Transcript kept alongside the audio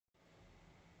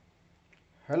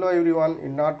Hello everyone,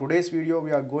 in our today's video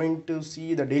we are going to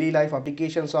see the daily life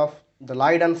applications of the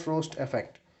Leidenfrost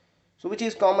effect. So which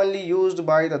is commonly used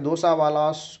by the dosa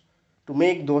walas to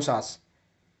make dosas.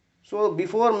 So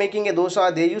before making a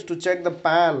dosa they used to check the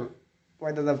pan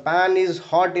whether the pan is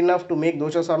hot enough to make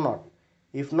dosas or not.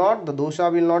 If not, the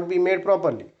dosa will not be made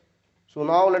properly. So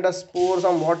now let us pour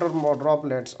some water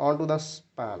droplets onto the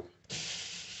pan.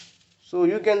 So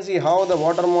you can see how the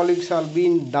water molecules have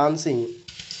been dancing,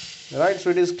 right? So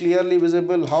it is clearly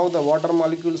visible how the water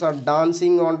molecules are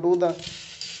dancing onto the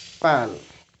pan.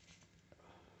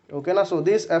 Okay na, so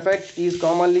this effect is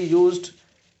commonly used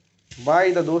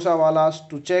by the dosa walas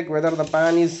to check whether the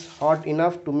pan is hot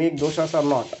enough to make dosas or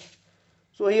not.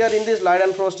 So here in this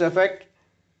Leidenfrost effect,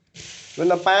 when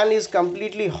the pan is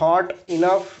completely hot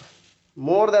enough,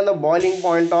 more than the boiling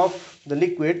point of the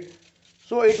liquid,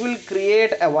 so it will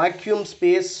create a vacuum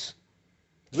space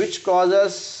which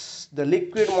causes the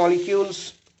liquid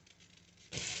molecules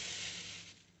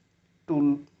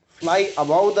to fly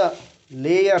above the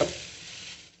layer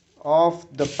of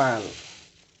the pan,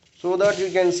 so that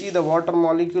you can see the water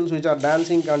molecules which are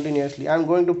dancing continuously. I am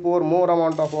going to pour more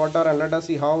amount of water and let us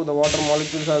see how the water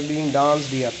molecules are being danced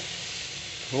here.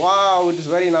 Wow, it is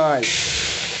very nice.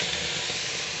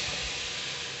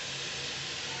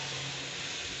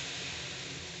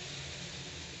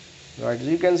 Right, so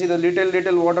you can see the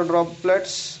little water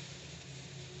droplets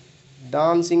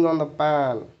dancing on the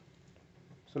pan.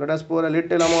 So let us pour a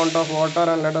little amount of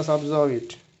water and let us observe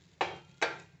it.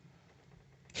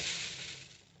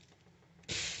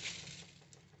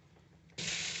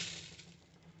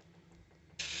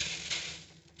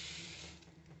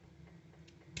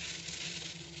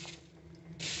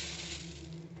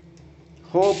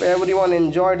 Hope everyone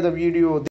enjoyed the video.